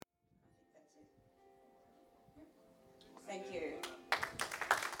Thank you.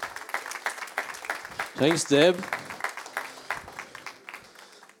 Thanks, Deb.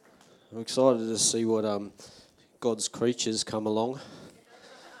 I'm excited to see what God's creatures come along.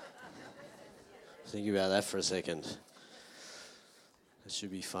 Think about that for a second. That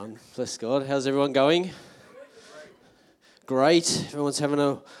should be fun. Bless God. How's everyone going? Great. Everyone's having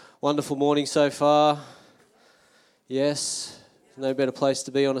a wonderful morning so far. Yes. No better place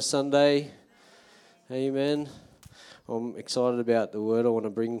to be on a Sunday. Amen. I'm excited about the word I want to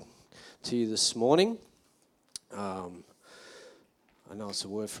bring to you this morning. I know it's a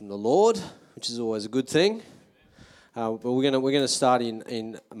word from the Lord, which is always a good thing. But we're going to start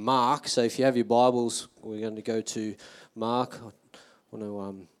in Mark. So if you have your Bibles, we're going to go to Mark. I want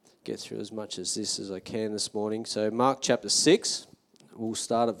to get through as much as this as I can this morning. So Mark chapter 6. We'll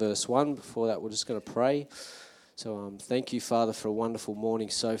start at verse 1. Before that, we're just going to pray. So thank you, Father, for a wonderful morning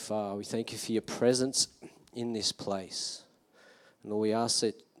so far. We thank you for your presence in this place. And Lord, we ask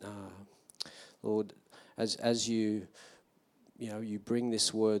that, Lord, as you bring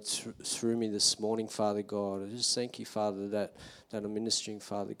this word through me this morning, Father God. I just thank you, Father, that I'm ministering,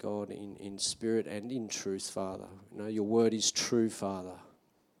 Father God, in spirit and in truth, Father. Your word is true, Father.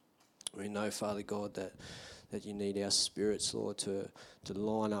 We know, Father God, that you need our spirits, Lord, to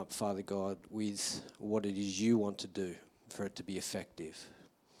line up, Father God, with what it is you want to do for it to be effective.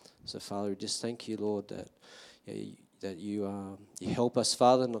 So, Father, we just thank you, Lord, that you help us,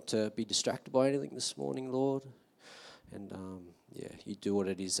 Father, not to be distracted by anything this morning, Lord. And, you do what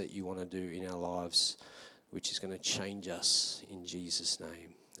it is that you want to do in our lives, which is going to change us in Jesus'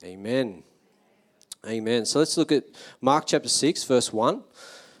 name. Amen. Amen. So let's look at Mark chapter 6, verse 1.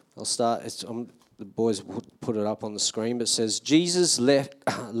 I'll start. The boys put it up on the screen, but it says, Jesus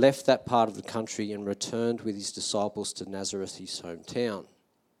left that part of the country and returned with his disciples to Nazareth, his hometown.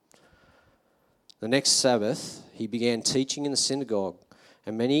 The next Sabbath, he began teaching in the synagogue.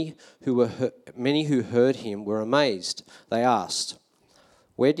 And many who heard him were amazed. They asked,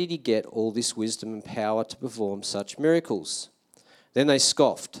 "Where did he get all this wisdom and power to perform such miracles?" Then they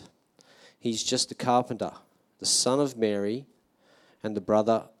scoffed. "He's just a carpenter, the son of Mary, and the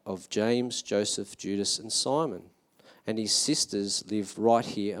brother of James, Joseph, Judas, and Simon. And his sisters live right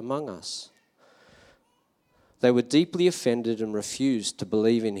here among us." They were deeply offended and refused to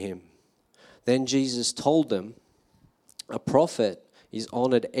believe in him. Then Jesus told them, "A prophet is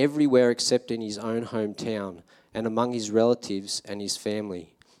honoured everywhere except in his own hometown and among his relatives and his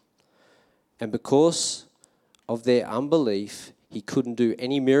family." And because of their unbelief, he couldn't do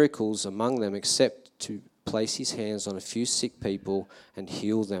any miracles among them except to place his hands on a few sick people and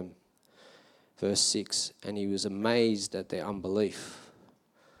heal them. Verse 6, and he was amazed at their unbelief.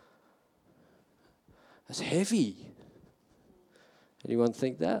 That's heavy. Anyone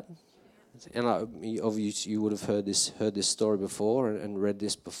think that? And obviously you would have heard this story before and read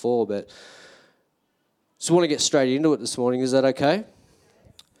this before, but just want to get straight into it this morning. Is that okay?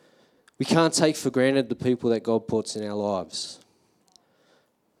 We can't take for granted the people that God puts in our lives.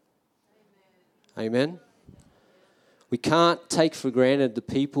 Amen? We can't take for granted the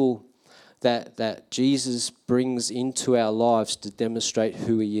people that Jesus brings into our lives to demonstrate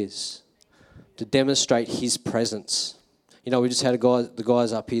who he is, to demonstrate his presence. We just had the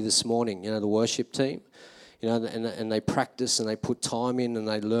guys up here this morning, the worship team, and they practice and they put time in and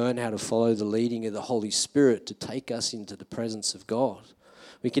they learn how to follow the leading of the Holy Spirit to take us into the presence of God.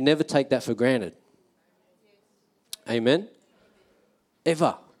 We can never take that for granted. Amen?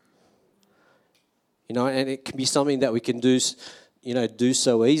 Ever. And it can be something that we can do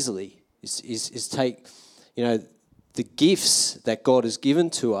so easily, is take, the gifts that God has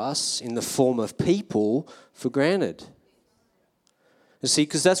given to us in the form of people for granted. You see,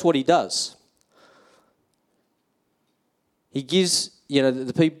 because that's what he does. He gives,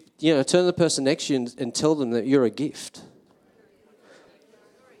 the people, turn to the person next to you and tell them that you're a gift.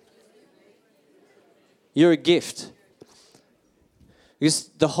 You're a gift. Because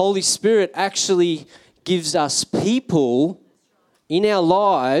the Holy Spirit actually gives us people in our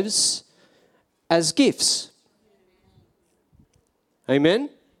lives as gifts. Amen?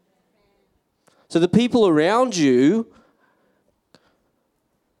 So the people around you,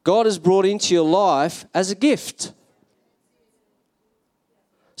 God has brought into your life as a gift.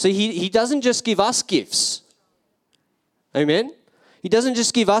 So he doesn't just give us gifts. Amen? He doesn't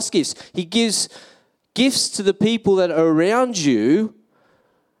just give us gifts. He gives gifts to the people that are around you,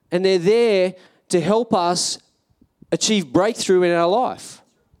 and they're there to help us achieve breakthrough in our life.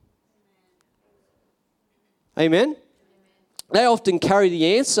 Amen? They often carry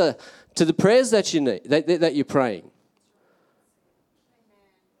the answer to the prayers that you need, that you're praying.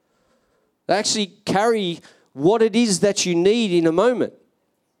 They actually carry what it is that you need in a moment.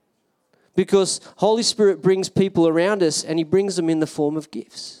 Because Holy Spirit brings people around us and he brings them in the form of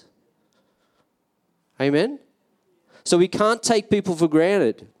gifts. Amen? So we can't take people for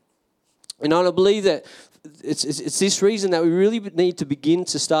granted. And I believe that it's this reason that we really need to begin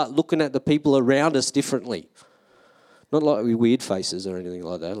to start looking at the people around us differently. Not like we weird faces or anything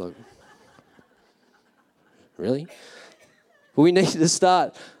like that. Like, really? But we need to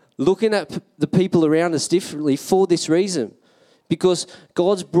start looking at the people around us differently for this reason. Because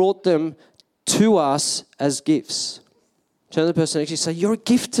God's brought them to us as gifts. Turn to the person next to you and say, you're a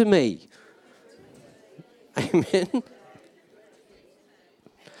gift to me. Amen.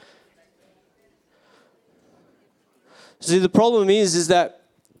 See, the problem is that,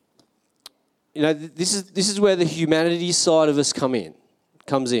 you know, this is where the humanity side of us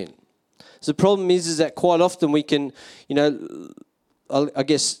comes in. So the problem is that quite often we can, you know, I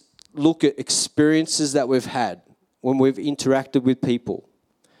guess, look at experiences that we've had when we've interacted with people,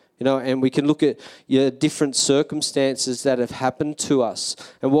 you know, and we can look at different circumstances that have happened to us.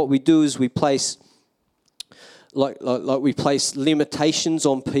 And what we do is we place, we place limitations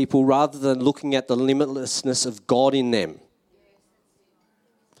on people rather than looking at the limitlessness of God in them.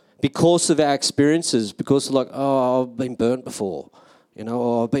 Because of our experiences, because oh, I've been burnt before, you know,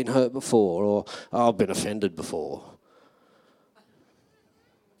 or I've been hurt before, or oh, I've been offended before.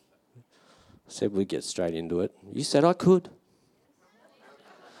 Said we'd get straight into it. You said I could.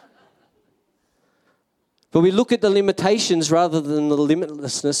 But we look at the limitations rather than the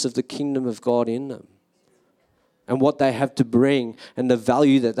limitlessness of the kingdom of God in them. And what they have to bring and the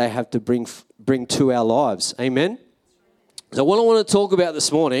value that they have to bring to our lives. Amen? So what I want to talk about this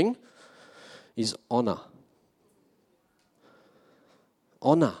morning is honor.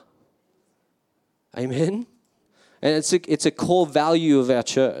 Honor. Amen? And it's a core value of our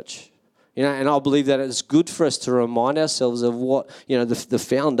church. You know, and I believe that it's good for us to remind ourselves of what, you know, the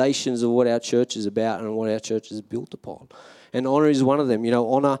foundations of what our church is about and what our church is built upon. And honor is one of them. You know,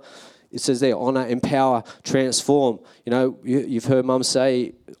 honor, it says there, honor, empower, transform. You know, you've heard Mum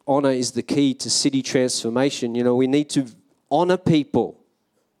say honor is the key to city transformation. You know, we need to honor people.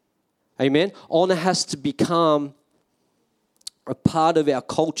 Amen? Honor has to become a part of our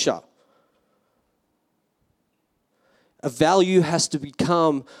culture. A value has to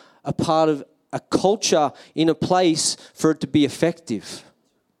become a part of a culture in a place for it to be effective.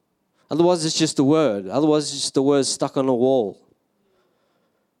 Otherwise, it's just a word. Otherwise, it's just a word stuck on a wall.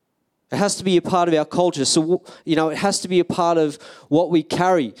 It has to be a part of our culture. So, you know, it has to be a part of what we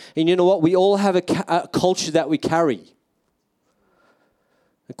carry. And you know what? We all have a culture that we carry.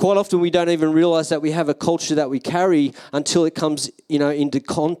 And quite often, we don't even realize that we have a culture that we carry until it comes, you know, into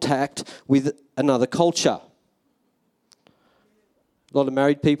contact with another culture. A lot of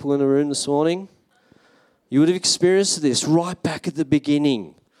married people in the room this morning. You would have experienced this right back at the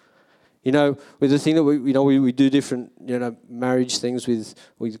beginning. You know, with the thing that we do different, you know, marriage things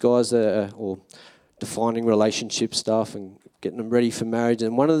with guys that are, or defining relationship stuff and getting them ready for marriage.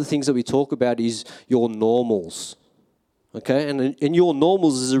 And one of the things that we talk about is your normals. Okay? And your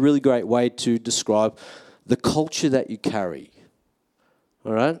normals is a really great way to describe the culture that you carry.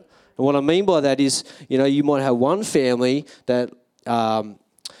 All right? And what I mean by that is, you know, you might have one family that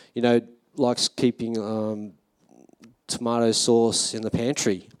you know, likes keeping tomato sauce in the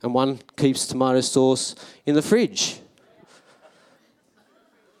pantry, and one keeps tomato sauce in the fridge.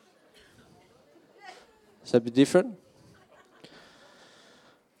 Is that a bit different?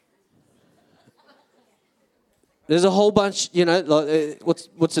 There's a whole bunch, you know, like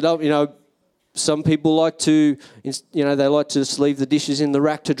what's it up? You know, some people like to, you know, they like to just leave the dishes in the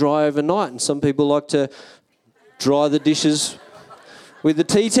rack to dry overnight, and some people like to dry the dishes with the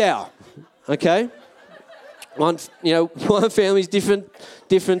tea towel, okay? One family's different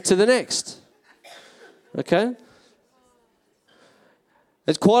to the next, okay?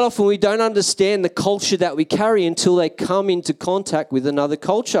 It's quite often we don't understand the culture that we carry until they come into contact with another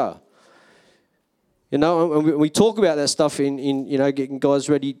culture. You know, and we talk about that stuff in you know, getting guys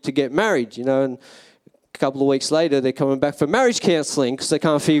ready to get married, you know, and a couple of weeks later they're coming back for marriage counselling because they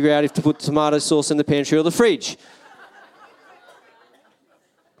can't figure out if to put tomato sauce in the pantry or the fridge.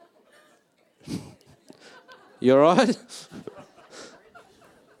 You all right?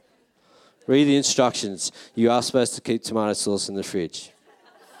 Read the instructions. You are supposed to keep tomato sauce in the fridge.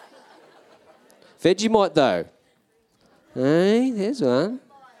 Vegemite, though. Hey, there's one.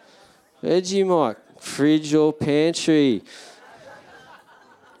 Vegemite. Fridge or pantry.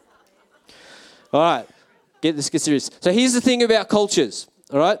 All right. Get serious. So here's the thing about cultures,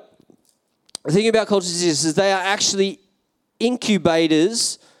 all right? The thing about cultures is they are actually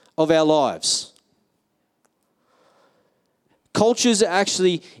incubators of our lives. Cultures are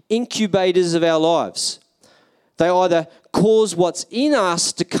actually incubators of our lives. They either cause what's in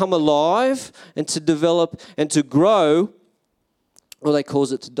us to come alive and to develop and to grow, or they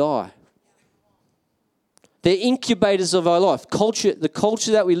cause it to die. They're incubators of our life. Culture, the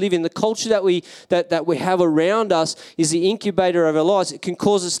culture that we live in, the culture that we have around us is the incubator of our lives. It can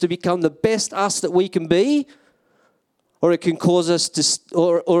cause us to become the best us that we can be, or it can cause us to,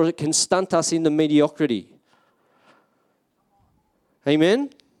 or it can stunt us into mediocrity.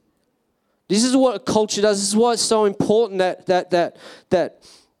 Amen? This is what culture does. This is why it's so important that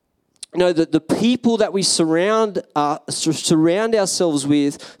you know, the people that we surround ourselves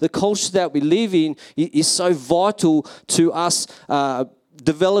with, the culture that we live in, is so vital to us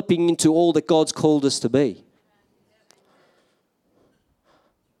developing into all that God's called us to be.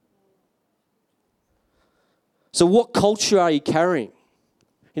 So what culture are you carrying?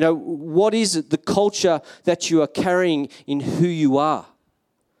 You know, what is it, the culture that you are carrying in who you are?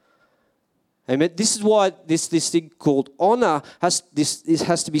 Amen. This is why this thing called honor has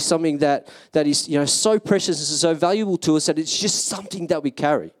to be something that is, you know, so precious and so valuable to us that it's just something that we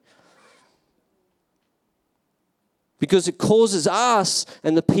carry. Because it causes us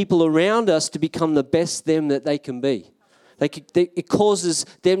and the people around us to become the best them that they can be. It causes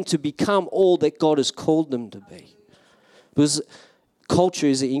them to become all that God has called them to be. Because culture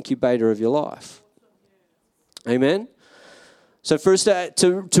is the incubator of your life. Amen. So for us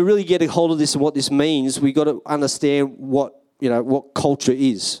to really get a hold of this and what this means, we've got to understand what culture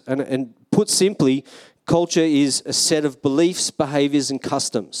is. And put simply, culture is a set of beliefs, behaviors, and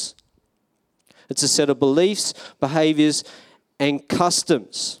customs. It's a set of beliefs, behaviors, and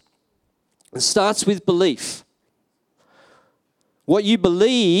customs. It starts with belief. What you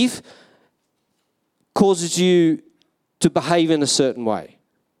believe causes you to behave in a certain way.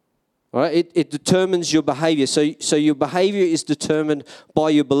 All right? It determines your behavior. So your behavior is determined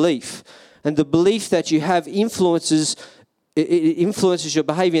by your belief. And the belief that you have influences your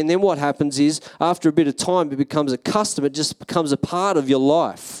behavior. And then what happens is, after a bit of time, it becomes a custom. It just becomes a part of your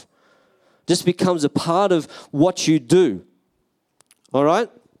life. Just becomes a part of what you do. All right?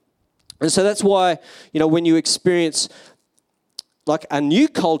 And so that's why, you know, when you experience like a new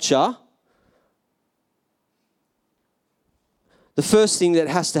culture, the first thing that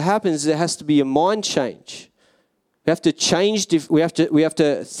has to happen is there has to be a mind change. We have to change. We have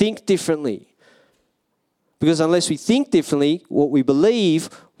to think differently. Because unless we think differently, what we believe,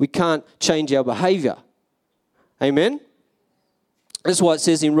 we can't change our behavior. Amen? That's why it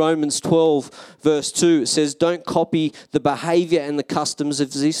says in Romans 12, verse 2, it says, don't copy the behavior and the customs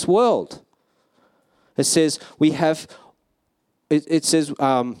of this world. It says,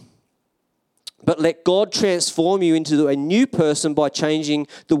 but let God transform you into a new person by changing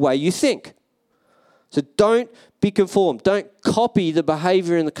the way you think. So don't be conformed. Don't copy the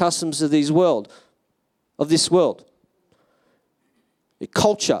behavior and the customs of this world. The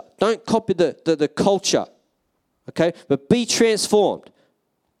culture. Don't copy the culture. Okay? But be transformed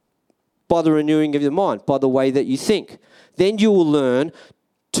by the renewing of your mind, by the way that you think. Then you will learn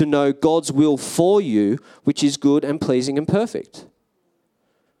to know God's will for you, which is good and pleasing and perfect.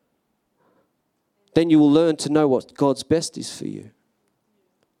 Then you will learn to know what God's best is for you.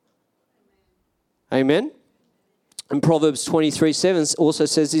 Amen? And Proverbs 23:7 also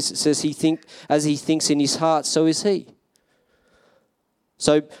says this. It says, as he thinks in his heart, so is he.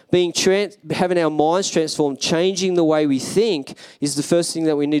 So having our minds transformed, changing the way we think, is the first thing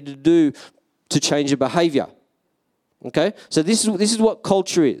that we need to do to change a behavior. Okay? So this is what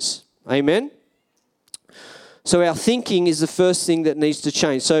culture is. Amen? So our thinking is the first thing that needs to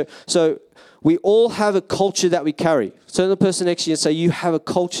change. So we all have a culture that we carry. So the person next to you and say, you have a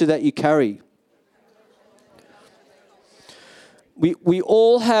culture that you carry. We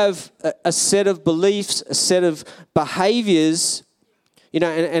all have a set of beliefs, a set of behaviors, you know,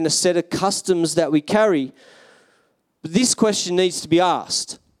 and a set of customs that we carry. But this question needs to be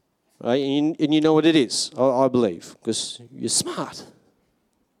asked, right? And you know what it is, I believe, because you're smart.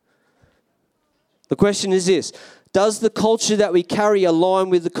 The question is this: does the culture that we carry align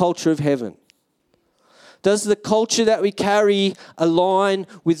with the culture of heaven? Does the culture that we carry align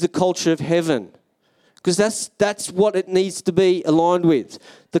with the culture of heaven? Because that's what it needs to be aligned with,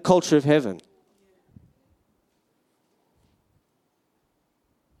 the culture of heaven.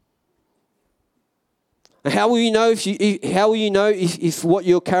 And how will you know if what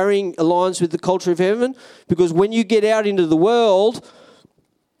you're carrying aligns with the culture of heaven? Because when you get out into the world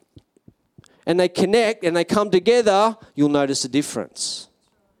and they connect and they come together, you'll notice a difference.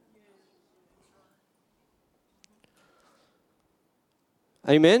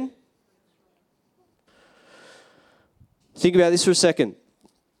 Amen? Think about this for a second.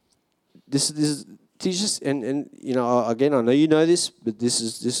 This is just, and you know, again, I know you know this, but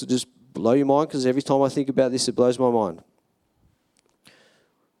this will just blow your mind, because every time I think about this, it blows my mind.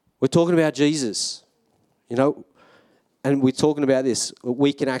 We're talking about Jesus, you know, and we're talking about this.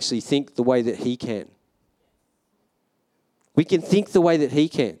 We can actually think the way that he can. We can think the way that he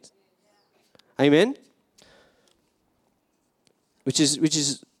can. Amen? Which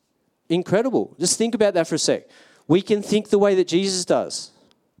is incredible. Just think about that for a sec. We can think the way that Jesus does.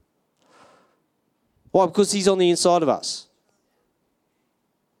 Why? Because he's on the inside of us.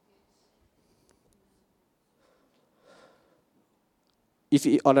 I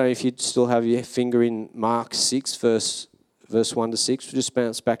don't know if you still have your finger in Mark 6, verse 1 to 6. We'll just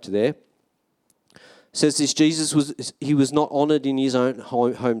bounce back to there. It says this: Jesus was not honoured in his own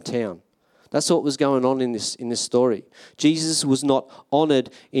hometown. That's what was going on in this story. Jesus was not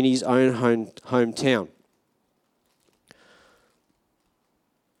honoured in his own hometown.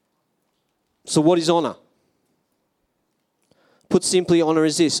 So what is honour? Put simply, honour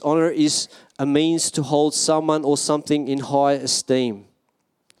is this. Honour is a means to hold someone or something in high esteem.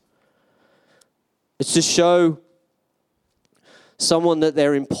 It's to show someone that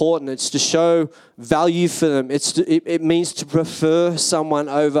they're important. It's to show value for them. It means to prefer someone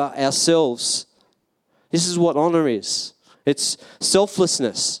over ourselves. This is what honour is. It's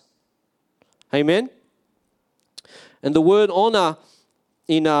selflessness. Amen? And the word honour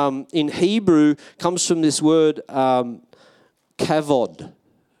in Hebrew comes from this word kavod.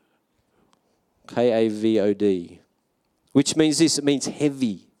 Kavod. Which means this. It means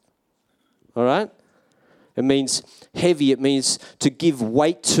heavy. All right? It means heavy. It means to give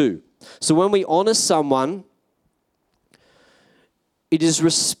weight to. So when we honour someone, it is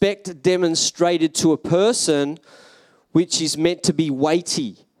respect demonstrated to a person which is meant to be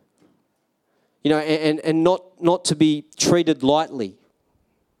weighty. You know, and not to be treated lightly.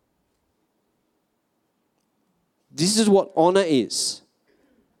 This is what honour is.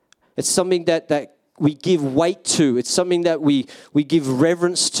 It's something that we give weight to. It's something that we give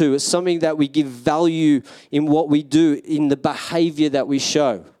reverence to. It's something that we give value in what we do, in the behaviour that we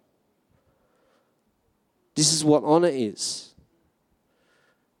show. This is what honour is.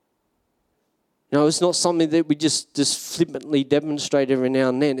 You know, it's not something that we just flippantly demonstrate every now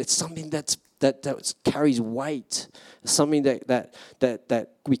and then. It's something that carries weight. It's something that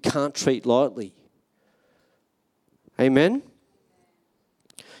we can't treat lightly. Amen?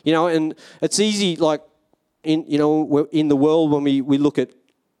 You know, and it's easy, like, in the world when we look at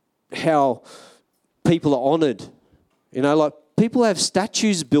how people are honoured. You know, like, people have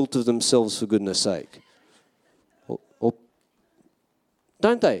statues built of themselves, for goodness sake. Or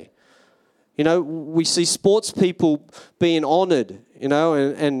don't they? You know, we see sports people being honoured, you know,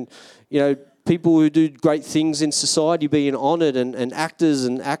 and you know, people who do great things in society being honoured, and actors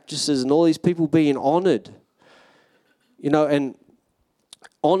and actresses and all these people being honoured. You know, and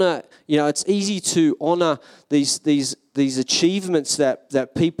honour, you know, it's easy to honour these achievements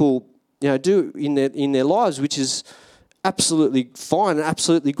that people, you know, do in their lives, which is absolutely fine and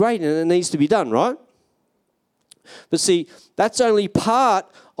absolutely great, and it needs to be done, right? But see, that's only part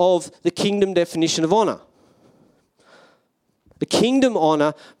of the kingdom definition of honour. The kingdom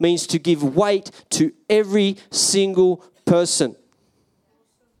honour means to give weight to every single person.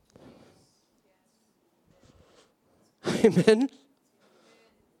 Amen.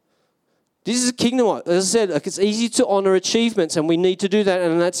 This is a kingdom. As I said, like, it's easy to honour achievements, and we need to do that,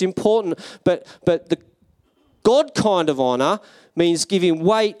 and that's important. But the God kind of honour means giving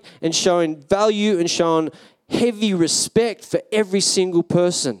weight and showing value and showing heavy respect for every single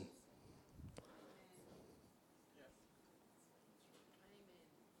person.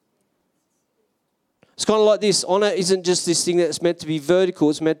 It's kind of like this. Honour isn't just this thing that's meant to be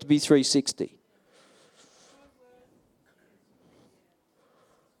vertical, it's meant to be 360.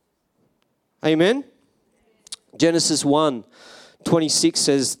 Amen? Genesis 1:26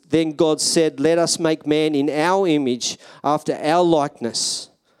 says, "Then God said, let us make man in our image, after our likeness."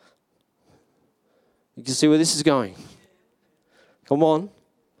 You can see where this is going. Come on.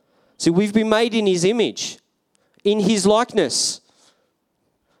 See, we've been made in his image, in his likeness.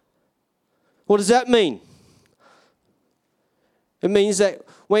 What does that mean? It means that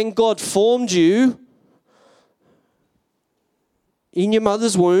when God formed you in your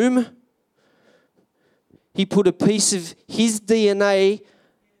mother's womb, he put a piece of his DNA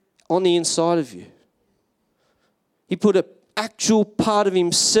on the inside of you. He put an actual part of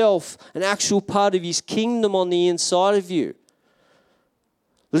himself, an actual part of his kingdom on the inside of you.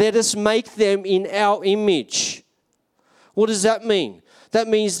 Let us make them in our image. What does that mean? That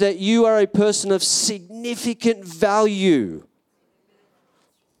means that you are a person of significant value.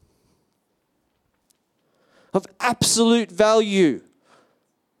 Of absolute value.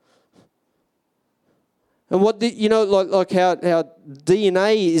 And what like how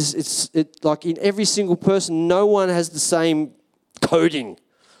DNA is, it's like in every single person, no one has the same coding.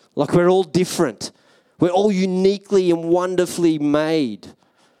 Like we're all different. We're all uniquely and wonderfully made.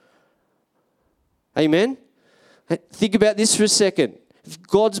 Amen? Think about this for a second. If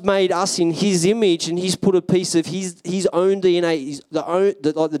God's made us in His image and He's put a piece of His own DNA, the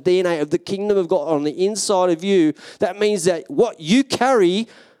DNA of the kingdom of God on the inside of you, that means that what you carry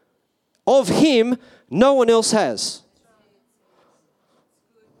of Him, no one else has.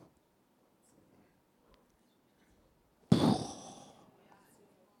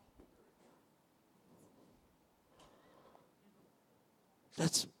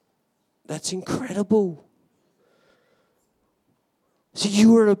 That's incredible. So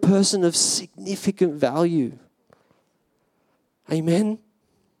you are a person of significant value. Amen.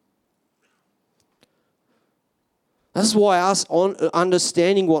 That's why us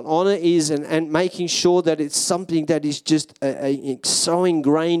understanding what honor is and making sure that it's something that is just so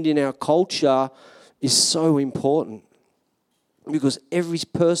ingrained in our culture is so important. Because every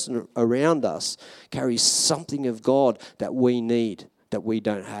person around us carries something of God that we need, that we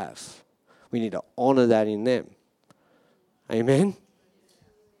don't have. We need to honor that in them. Amen.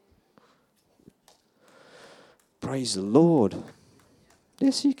 Praise the Lord.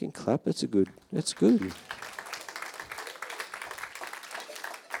 Yes, you can clap. That's good.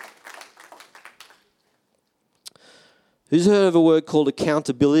 Who's heard of a word called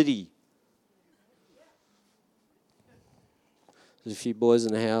accountability? There's a few boys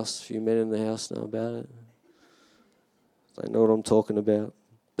in the house, a few men in the house know about it. They know what I'm talking about.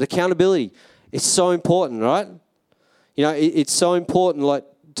 But accountability, it's so important, right? You know, it's so important, like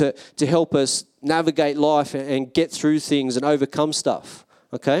to help us navigate life and get through things and overcome stuff.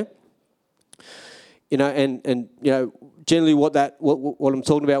 Okay. You know, and you know, generally what I'm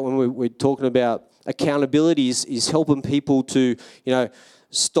talking about when we're talking about accountability is helping people to, you know,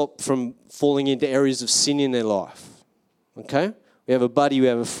 stop from falling into areas of sin in their life. Okay. We have a buddy, we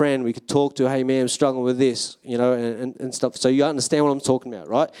have a friend, we could talk to, hey man, I'm struggling with this, you know, and stuff. So you understand what I'm talking about,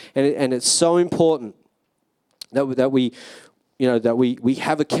 right? And it's so important that we you know, that we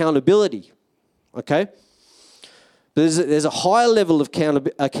have accountability, okay? But there's a higher level of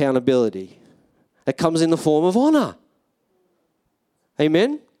accountability that comes in the form of honor.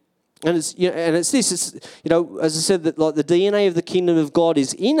 Amen? And it's, you know, and it's this, it's, you know, as I said, that like the DNA of the kingdom of God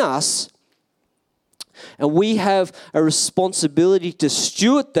is in us. And we have a responsibility to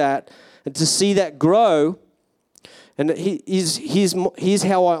steward that and to see that grow. And here's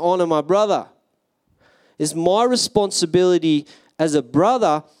how I honor my brother. Is my responsibility as a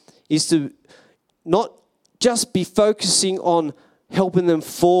brother is to not just be focusing on helping them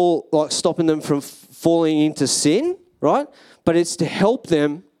fall, like stopping them from falling into sin, right? But it's to help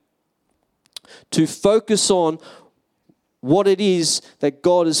them to focus on what it is that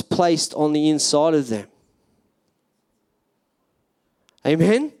God has placed on the inside of them.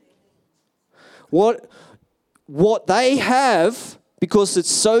 Amen? What they have, because it's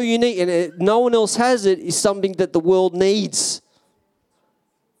so unique and no one else has it, is something that the world needs.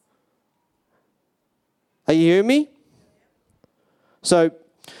 Are you hearing me? So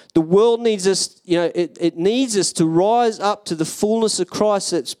the world needs us, you know, it needs us to rise up to the fullness of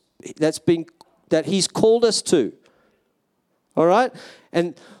Christ that He's called us to. All right?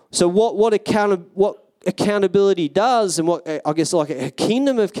 And so what accountability does, and what I guess like a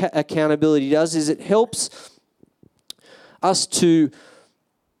kingdom of accountability does, is it helps us to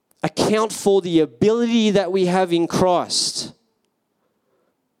account for the ability that we have in Christ.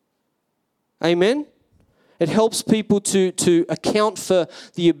 Amen? It helps people to account for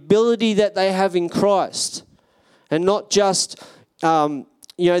the ability that they have in Christ, and not just you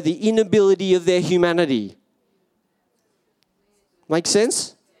know, the inability of their humanity. Make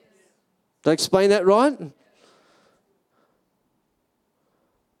sense? Did I explain that right?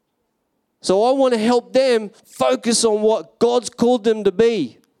 So I want to help them focus on what God's called them to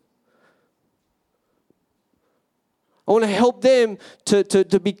be. I want to help them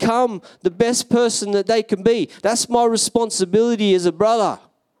to become the best person that they can be. That's my responsibility as a brother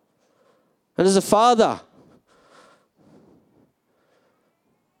and as a father.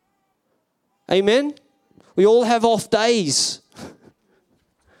 Amen? We all have off days.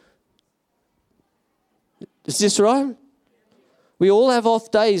 Is this right? We all have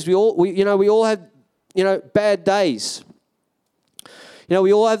off days. We all have, you know, bad days. You know,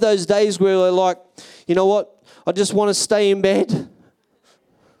 we all have those days where we're like, you know what? I just want to stay in bed.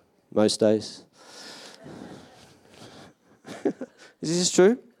 most days. Is this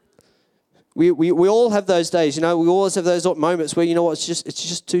true? We all have those days, you know. We always have those moments where, you know what, it's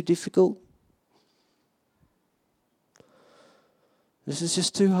just too difficult. This is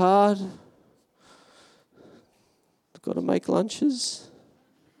just too hard. I've got to make lunches.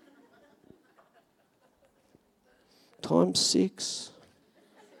 Times 6.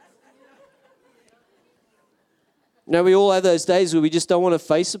 Now, we all have those days where we just don't want to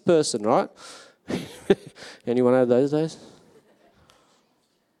face a person, right? Anyone have those days?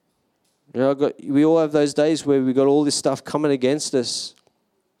 You know, we all have those days where we've got all this stuff coming against us.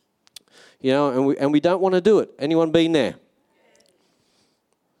 You know, and we don't want to do it. Anyone been there?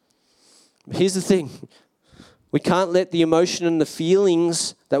 Here's the thing. We can't let the emotion and the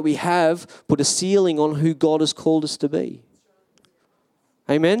feelings that we have put a ceiling on who God has called us to be.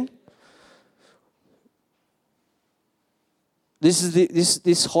 Amen?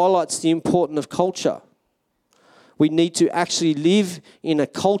 This highlights the importance of culture. We need to actually live in a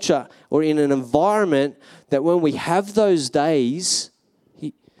culture or in an environment that when we have those days,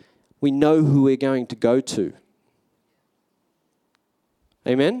 we know who we're going to go to.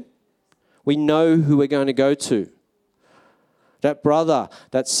 Amen? We know who we're going to go to. That brother,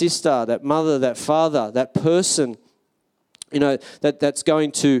 that sister, that mother, that father, that person, you know, that's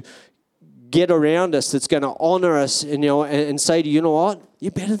going to get around us, that's going to honor us, and, you know, and say to you, you know what,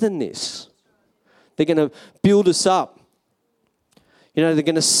 you're better than this. They're going to build us up. You know, they're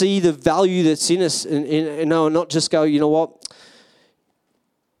going to see the value that's in us, and not just go, you know what,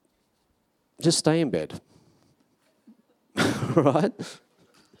 just stay in bed. Right?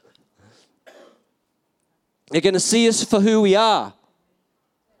 They're going to see us for who we are.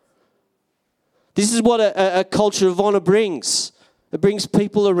 This is what a culture of honor brings. It brings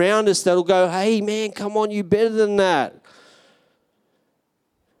people around us that'll go, hey, man, come on, you're better than that.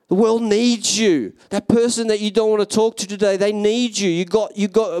 The world needs you. That person that you don't want to talk to today, they need you. You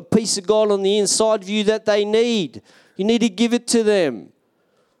got a piece of God on the inside of you that they need. You need to give it to them.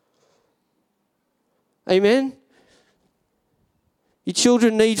 Amen? Your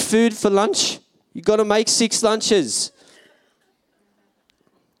children need food for lunch. You've got to make 6 lunches.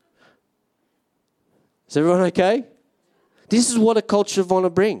 Is everyone okay? This is what a culture of honor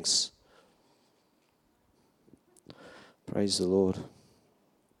brings. Praise the Lord.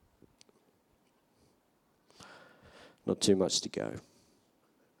 Not too much to go.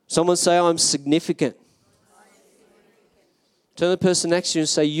 Someone say, I'm significant. Turn to the person next to you and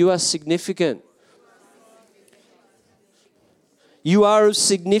say, you are significant. You are of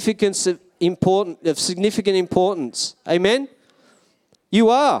significance of significant importance. Amen? You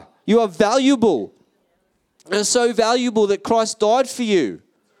are. You are valuable. And so valuable that Christ died for you.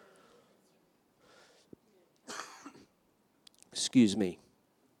 Excuse me.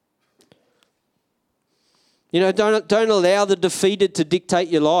 You know, don't allow the defeated to dictate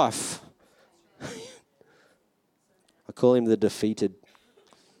your life. I call him the defeated.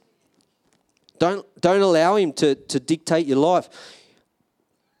 Don't allow him to dictate your life.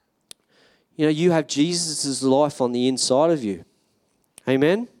 You know, you have Jesus' life on the inside of you.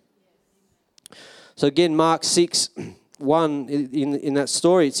 Amen? So again, Mark 6:1 in that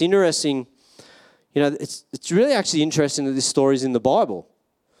story, it's interesting. You know, it's really actually interesting that this story is in the Bible.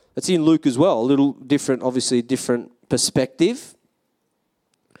 It's in Luke as well, a little different, obviously different perspective.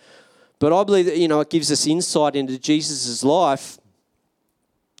 But I believe that, you know, it gives us insight into Jesus' life,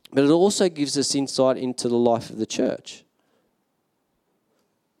 but it also gives us insight into the life of the church.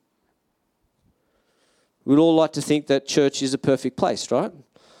 We'd all like to think that church is a perfect place, right?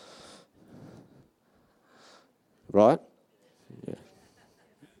 Right? Yeah.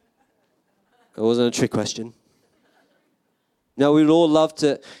 It wasn't a trick question. No, we'd all love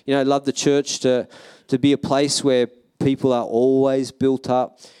to, you know, love the church to be a place where people are always built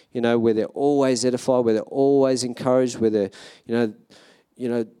up, you know, where they're always edified, where they're always encouraged, where they're, you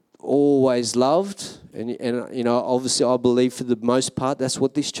know, always loved. And you know, obviously I believe for the most part that's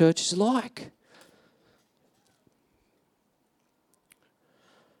what this church is like.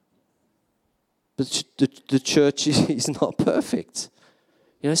 But the church is not perfect.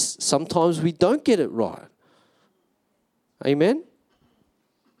 You know, sometimes we don't get it right. Amen?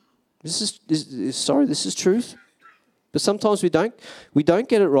 This is truth. But sometimes we don't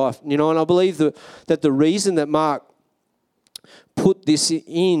get it right. You know, and I believe that the reason that Mark put this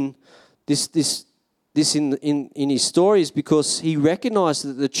in his story is because he recognized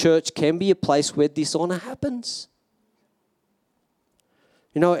that the church can be a place where dishonor happens.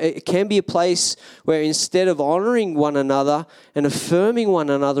 You know, it can be a place where instead of honoring one another and affirming one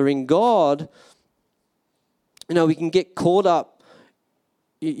another in God, you know, we can get caught up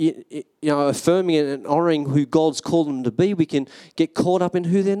affirming and honoring who God's called them to be, we can get caught up in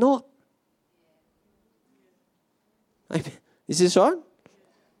who they're not. Is this right?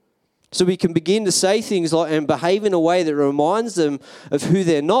 So we can begin to say things like and behave in a way that reminds them of who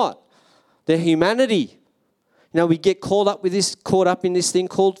they're not, their humanity. We get caught up in this thing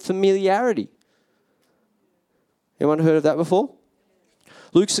called familiarity. Anyone heard of that before?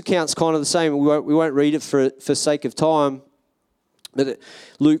 Luke's account's kind of the same. We won't read it for sake of time. But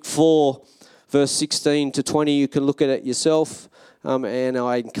Luke 4, verse 16 to 20, you can look at it yourself, and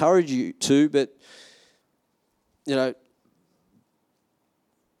I encourage you to. But,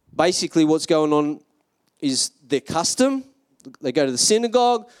 basically what's going on is their custom. They go to the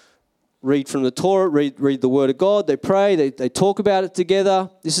synagogue, read from the Torah, read the Word of God. They pray. They talk about it together.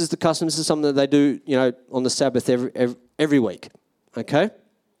 This is the custom. This is something that they do, on the Sabbath every week. Okay,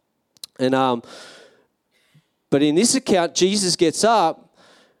 and but in this account, Jesus gets up,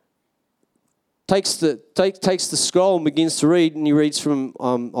 takes the scroll and begins to read, and he reads from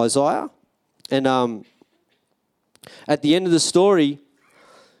Isaiah. And at the end of the story,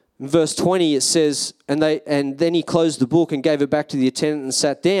 in verse 20, it says, and then he closed the book and gave it back to the attendant and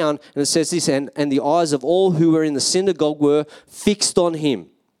sat down. And it says this, and the eyes of all who were in the synagogue were fixed on him.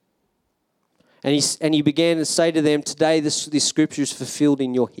 And he began to say to them, today this scripture is fulfilled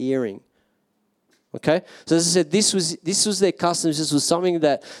in your hearing. Okay? So as I said, this was their customs. This was something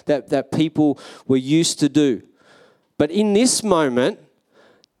that people were used to do. But in this moment,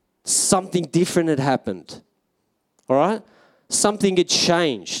 something different had happened. All right? Something had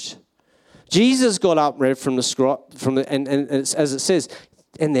changed. Jesus got up, read from the scroll, and as it says,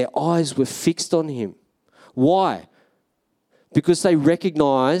 and their eyes were fixed on him. Why? Because they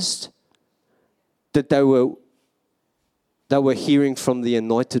recognized that they were hearing from the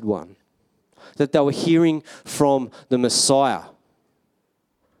Anointed One, that they were hearing from the Messiah.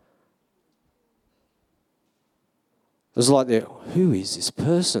 It was like, who is this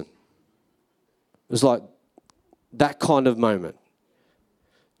person? It was like that kind of moment.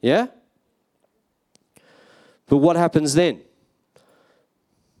 Yeah? But what happens then?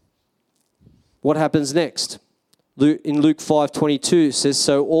 What happens next? In Luke 5:22 it says,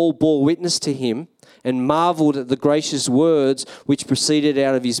 so all bore witness to him and marveled at the gracious words which proceeded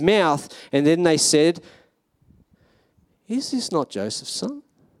out of his mouth. And then they said, is this not Joseph's son?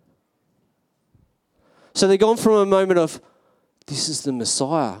 So they've gone from a moment of, this is the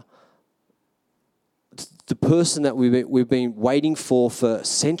Messiah, the person that we've been waiting for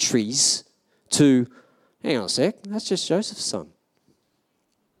centuries, to, hang on a sec, that's just Joseph's son.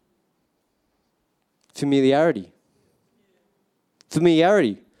 Familiarity.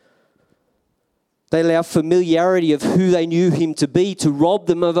 They allow familiarity of who they knew him to be to rob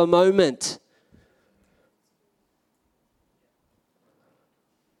them of a moment.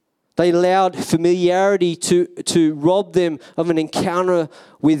 They allowed familiarity to rob them of an encounter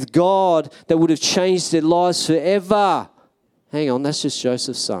with God that would have changed their lives forever. Hang on, that's just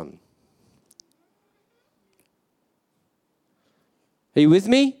Joseph's son. Are you with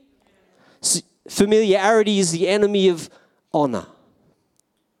me? Familiarity is the enemy of honor.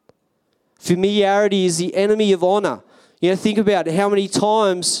 Familiarity is the enemy of honor. Think about how many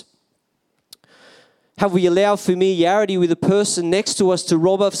times have we allowed familiarity with a person next to us to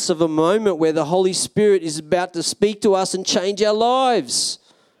rob us of a moment where the Holy Spirit is about to speak to us and change our lives?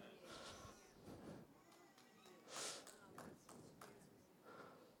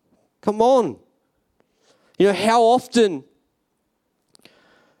 Come on. How often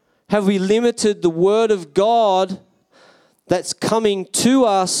have we limited the Word of God that's coming to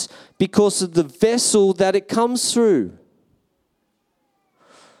us because of the vessel that it comes through?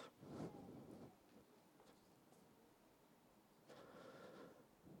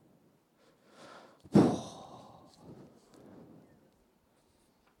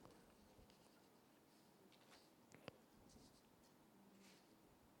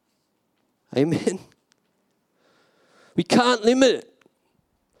 Amen. We can't limit it.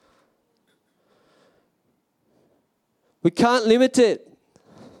 We can't limit it.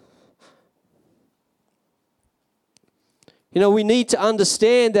 We need to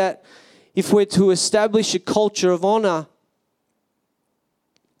understand that if we're to establish a culture of honor,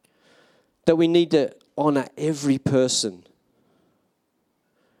 that we need to honor every person.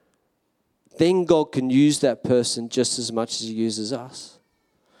 Then God can use that person just as much as he uses us.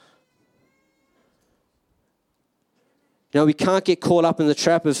 We can't get caught up in the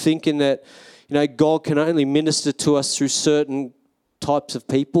trap of thinking that, God can only minister to us through certain types of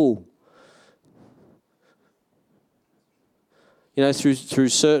people. Through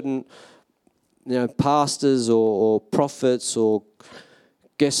certain, pastors or prophets or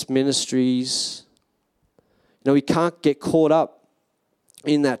guest ministries. We can't get caught up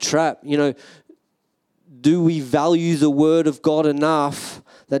in that trap. Do we value the Word of God enough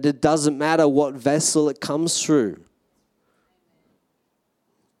that it doesn't matter what vessel it comes through?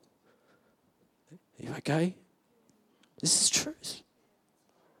 Are you okay? This is truth.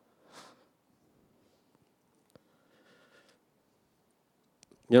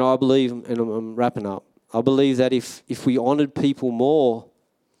 I believe, and I'm wrapping up, I believe that if we honoured people more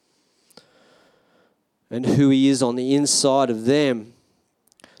and who He is on the inside of them,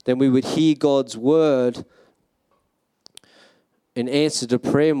 then we would hear God's word and answer to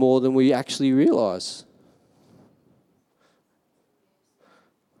prayer more than we actually realise.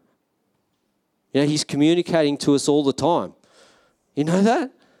 He's communicating to us all the time. You know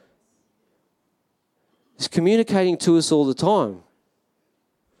that? He's communicating to us all the time.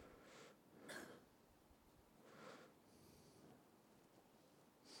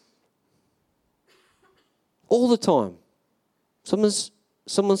 All the time.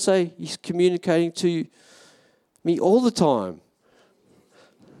 Someone say, He's communicating to me all the time.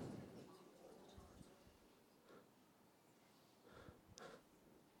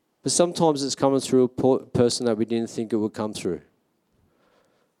 But sometimes it's coming through a person that we didn't think it would come through.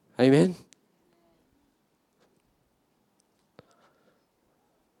 Amen?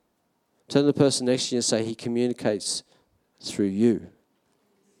 Turn to the person next to you and say, He communicates through you.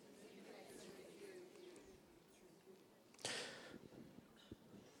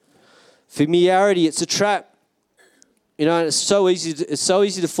 Familiarity, it's a trap. And it's so easy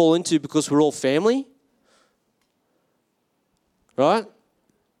to fall into because we're all family. Right?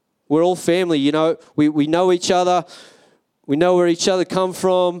 We're all family, we know each other. We know where each other come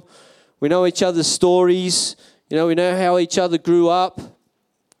from. We know each other's stories. We know how each other grew up.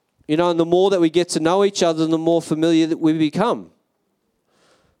 And the more that we get to know each other, the more familiar that we become.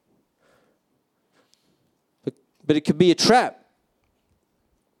 But it could be a trap.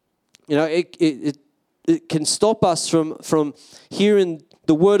 It can stop us from hearing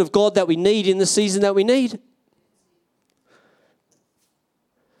the word of God that we need in the season that we need.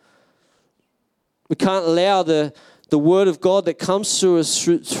 We can't allow the word of God that comes through us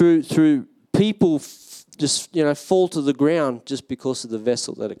through people just fall to the ground just because of the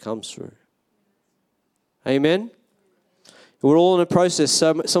vessel that it comes through. Amen. We're all in a process.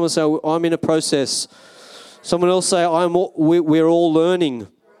 Someone say, I'm in a process. Someone else say, we're all learning.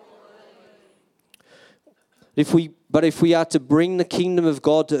 If we are to bring the kingdom of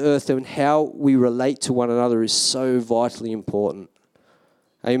God to earth, then how we relate to one another is so vitally important.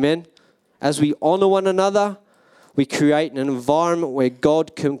 Amen. As we honor one another, we create an environment where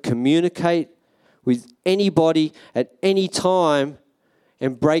God can communicate with anybody at any time,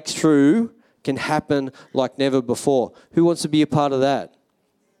 and breakthrough can happen like never before. Who wants to be a part of that?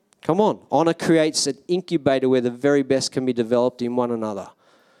 Come on. Honor creates an incubator where the very best can be developed in one another.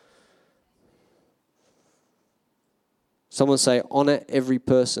 Someone say, honor every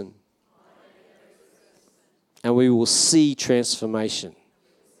person. And we will see transformation.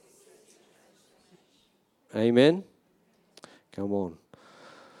 Amen? Come on.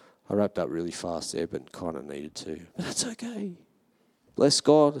 I wrapped up really fast there, but kind of needed to. But that's okay. Bless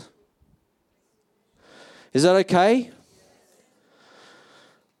God. Is that okay?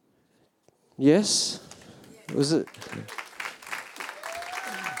 Yes? Was it?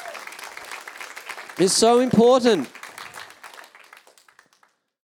 It's so important.